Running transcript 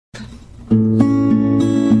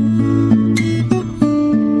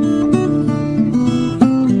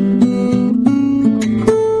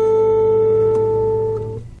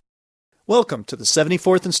Welcome to the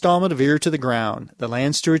 74th installment of Ear to the Ground, the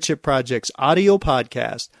Land Stewardship Project's audio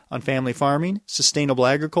podcast on family farming, sustainable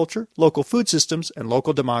agriculture, local food systems, and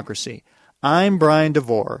local democracy. I'm Brian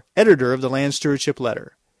DeVore, editor of the Land Stewardship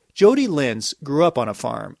Letter. Jody Linz grew up on a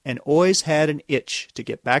farm and always had an itch to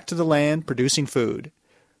get back to the land producing food.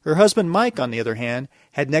 Her husband Mike, on the other hand,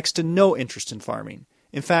 had next to no interest in farming.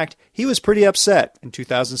 In fact, he was pretty upset in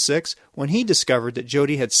 2006 when he discovered that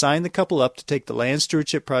Jody had signed the couple up to take the Land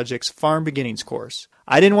Stewardship Project's Farm Beginnings course.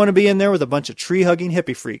 "I didn't want to be in there with a bunch of tree-hugging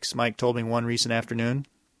hippie freaks," Mike told me one recent afternoon.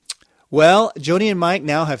 Well, Jody and Mike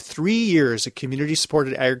now have 3 years of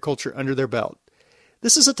community-supported agriculture under their belt.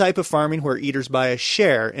 This is a type of farming where eaters buy a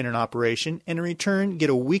share in an operation and in return get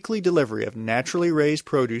a weekly delivery of naturally raised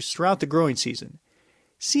produce throughout the growing season.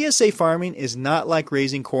 CSA farming is not like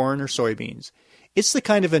raising corn or soybeans. It's the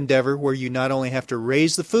kind of endeavor where you not only have to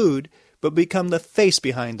raise the food, but become the face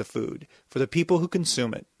behind the food for the people who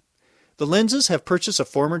consume it. The Linzes have purchased a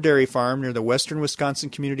former dairy farm near the western Wisconsin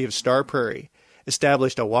community of Star Prairie,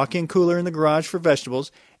 established a walk-in cooler in the garage for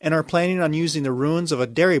vegetables, and are planning on using the ruins of a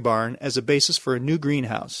dairy barn as a basis for a new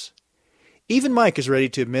greenhouse. Even Mike is ready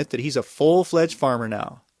to admit that he's a full-fledged farmer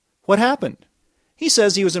now. What happened? He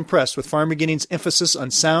says he was impressed with Farm Beginnings' emphasis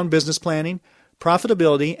on sound business planning,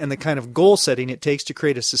 profitability, and the kind of goal setting it takes to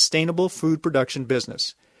create a sustainable food production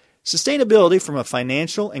business. Sustainability from a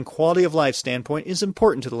financial and quality of life standpoint is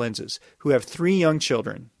important to the Linzes, who have 3 young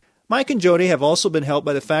children. Mike and Jody have also been helped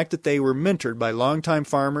by the fact that they were mentored by longtime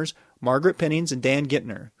farmers Margaret Pennings and Dan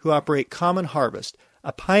Gittner, who operate Common Harvest,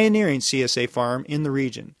 a pioneering CSA farm in the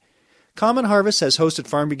region. Common Harvest has hosted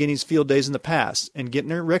Farm Beginnings field days in the past, and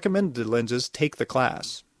Gittner recommended the Linzes take the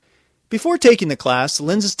class. Before taking the class, the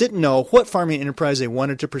Linzes didn't know what farming enterprise they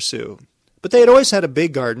wanted to pursue. But they had always had a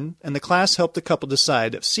big garden, and the class helped the couple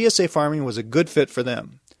decide if CSA farming was a good fit for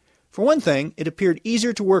them. For one thing, it appeared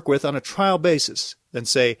easier to work with on a trial basis than,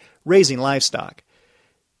 say, raising livestock.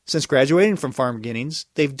 Since graduating from Farm Beginnings,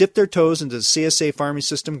 they've dipped their toes into the CSA farming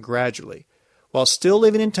system gradually. While still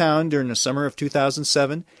living in town during the summer of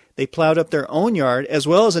 2007, they plowed up their own yard as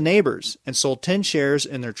well as a neighbor's and sold 10 shares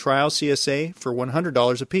in their trial CSA for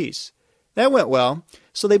 $100 apiece. That went well,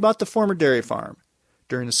 so they bought the former dairy farm.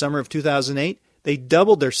 During the summer of 2008, they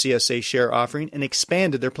doubled their CSA share offering and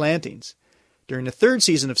expanded their plantings. During the 3rd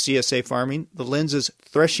season of CSA farming, the Linzes'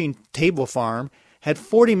 Threshing Table Farm had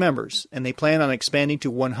 40 members, and they plan on expanding to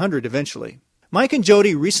 100 eventually. Mike and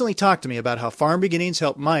Jody recently talked to me about how Farm Beginnings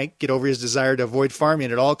helped Mike get over his desire to avoid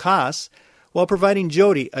farming at all costs, while providing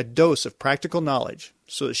Jody a dose of practical knowledge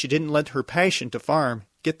so that she didn't let her passion to farm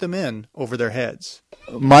get them in over their heads.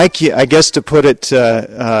 Mike, I guess to put it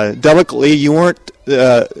delicately, you weren't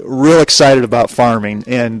real excited about farming,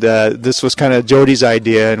 and this was kind of Jody's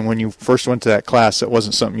idea, and when you first went to that class, it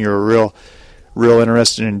wasn't something you were real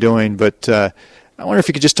interested in doing, but I wonder if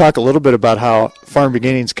you could just talk a little bit about how Farm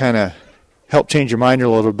Beginnings kind of helped change your mind a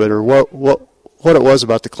little bit, or what it was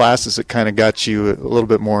about the classes that kind of got you a little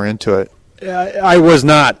bit more into it. I was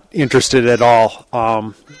not interested at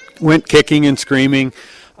all. Went kicking and screaming.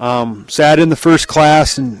 Sat in the first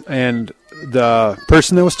class, and the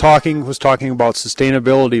person that was talking about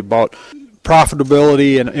sustainability, about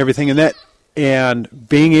profitability and everything, and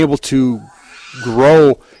being able to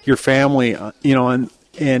grow your family,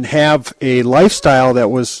 and have a lifestyle that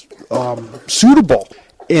was suitable.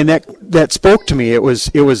 And that spoke to me. It was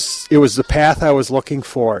the path I was looking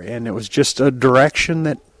for, and it was just a direction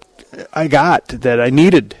that I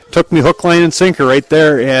needed. Took me hook, line, and sinker right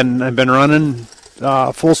there, and I've been running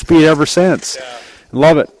full speed ever since. Yeah.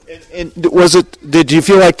 Love it. And did you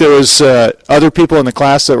feel like there was other people in the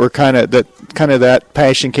class that were that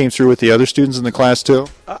passion came through with the other students in the class too?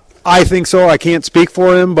 I think so. I can't speak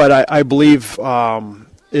for them, but I believe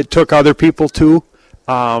it took other people too.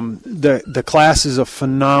 The class is a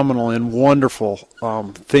phenomenal and wonderful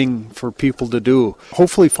thing for people to do.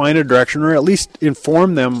 Hopefully find a direction, or at least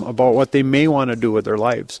inform them about what they may want to do with their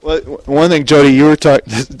lives. Well, one thing, Jody, you were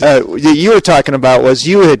talking about was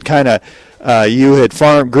you had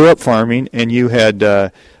grew up farming, and you had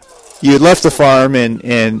left the farm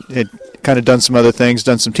and had kind of done some other things,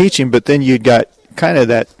 done some teaching, but then you got kind of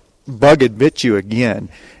that bug had bit you again.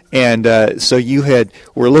 And so you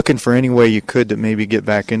were looking for any way you could to maybe get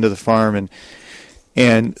back into the farm,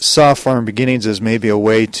 and saw Farm Beginnings as maybe a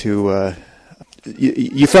way to.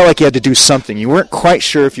 You felt like you had to do something. You weren't quite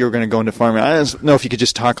sure if you were going to go into farming. I don't know if you could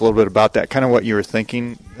just talk a little bit about that, kind of what you were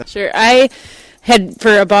thinking. Sure. I had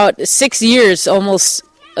for about 6 years almost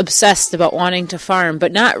obsessed about wanting to farm,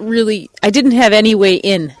 but not really. I didn't have any way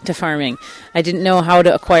in to farming. I didn't know how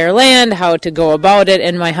to acquire land, how to go about it,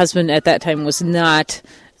 and my husband at that time was not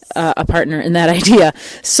a partner in that idea.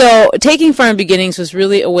 So taking Farm Beginnings was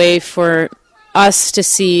really a way for us to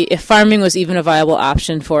see if farming was even a viable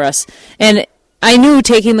option for us. And I knew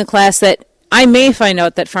taking the class that I may find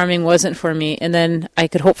out that farming wasn't for me, and then I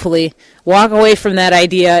could hopefully walk away from that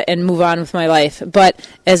idea and move on with my life. But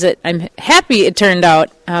I'm happy it turned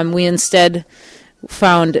out, we instead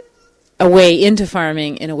found a way into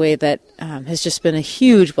farming in a way that has just been a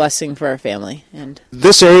huge blessing for our family. And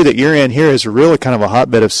this area that you're in here is really kind of a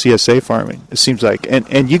hotbed of CSA farming, it seems like.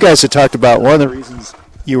 And you guys had talked about one of the reasons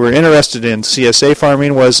you were interested in CSA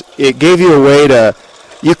farming was it gave you a way to,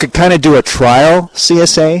 you could kind of do a trial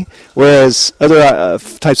CSA, whereas other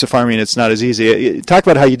types of farming, it's not as easy. Talk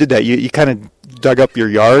about how you did that. You kind of dug up your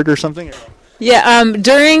yard or something? Yeah,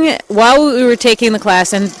 while we were taking the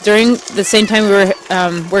class and during the same time we were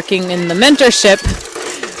working in the mentorship,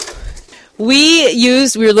 we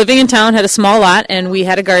were living in town, had a small lot, and we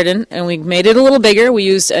had a garden, and we made it a little bigger. We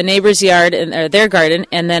used a neighbor's yard, or their garden,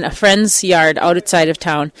 and then a friend's yard outside of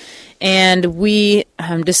town. And we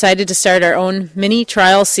decided to start our own mini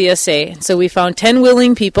trial CSA. So we found 10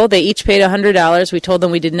 willing people. They each paid $100. We told them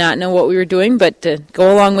we did not know what we were doing, but to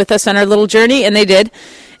go along with us on our little journey, and they did.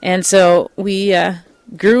 And so we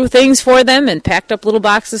grew things for them and packed up little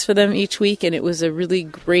boxes for them each week, and it was a really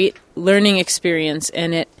great learning experience.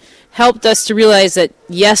 And it helped us to realize that,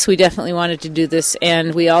 yes, we definitely wanted to do this.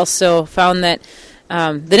 And we also found that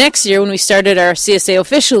the next year when we started our CSA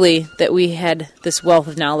officially, that we had this wealth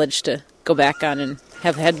of knowledge to go back on and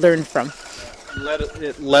had learned from.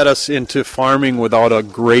 It led us into farming without a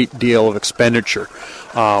great deal of expenditure,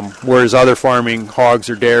 whereas other farming, hogs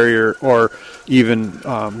or dairy or even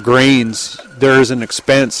grains, there is an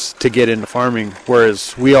expense to get into farming,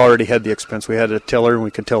 whereas we already had the expense. We had a tiller and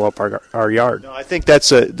we could till up our yard. No, I think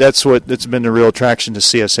that's been the real attraction to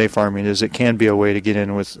CSA farming, is it can be a way to get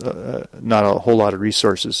in with not a whole lot of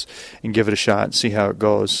resources and give it a shot and see how it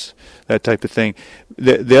goes, that type of thing.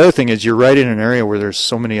 The other thing is you're right in an area where there's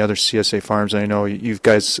so many other CSA farms. I know you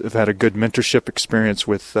guys have had a good mentorship experience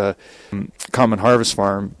with Common Harvest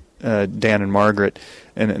Farm, Dan and Margaret,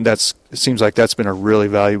 and it seems like that's been a really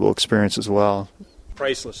valuable experience as well.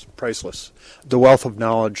 Priceless. The wealth of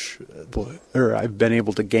knowledge I've been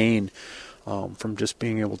able to gain from just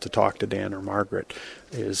being able to talk to Dan or Margaret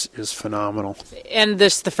is phenomenal. And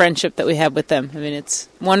just the friendship that we have with them. I mean, it's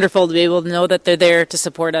wonderful to be able to know that they're there to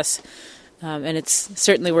support us. And it's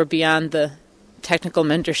certainly we're beyond the technical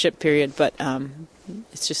mentorship period, but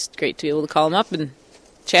it's just great to be able to call them up and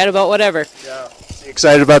chat about whatever. Yeah.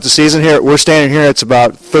 Excited about the season here. We're standing here. It's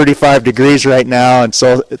about 35 degrees right now, and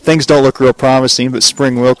so things don't look real promising, but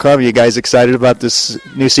spring will come. Are you guys excited about this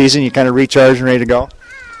new season? You kind of recharged and ready to go?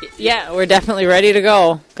 Yeah, we're definitely ready to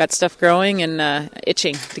go. Got stuff growing and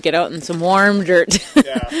itching to get out in some warm dirt.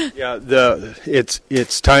 Yeah.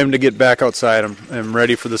 It's time to get back outside. I'm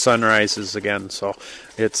ready for the sunrises again, so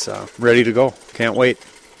it's ready to go. Can't wait.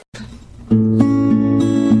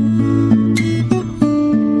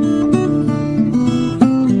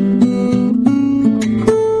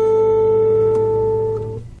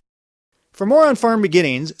 For more on Farm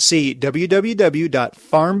Beginnings, see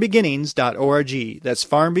www.farmbeginnings.org. That's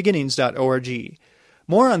farmbeginnings.org.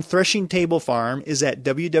 More on Threshing Table Farm is at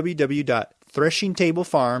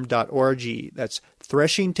www.threshingtablefarm.org. That's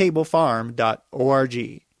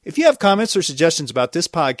threshingtablefarm.org. If you have comments or suggestions about this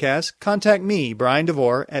podcast, contact me, Brian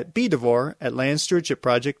DeVore, at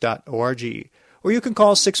bdevore@landstewardshipproject.org. Or you can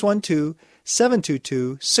call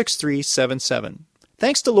 612-722-6377.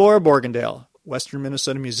 Thanks to Laura Borgendale, Western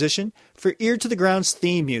Minnesota musician, for Ear to the Ground's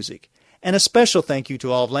theme music. And a special thank you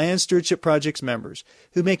to all of Land Stewardship Project's members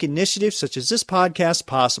who make initiatives such as this podcast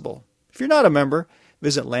possible. If you're not a member,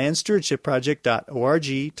 visit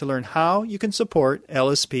landstewardshipproject.org to learn how you can support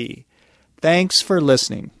LSP. Thanks for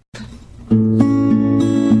listening.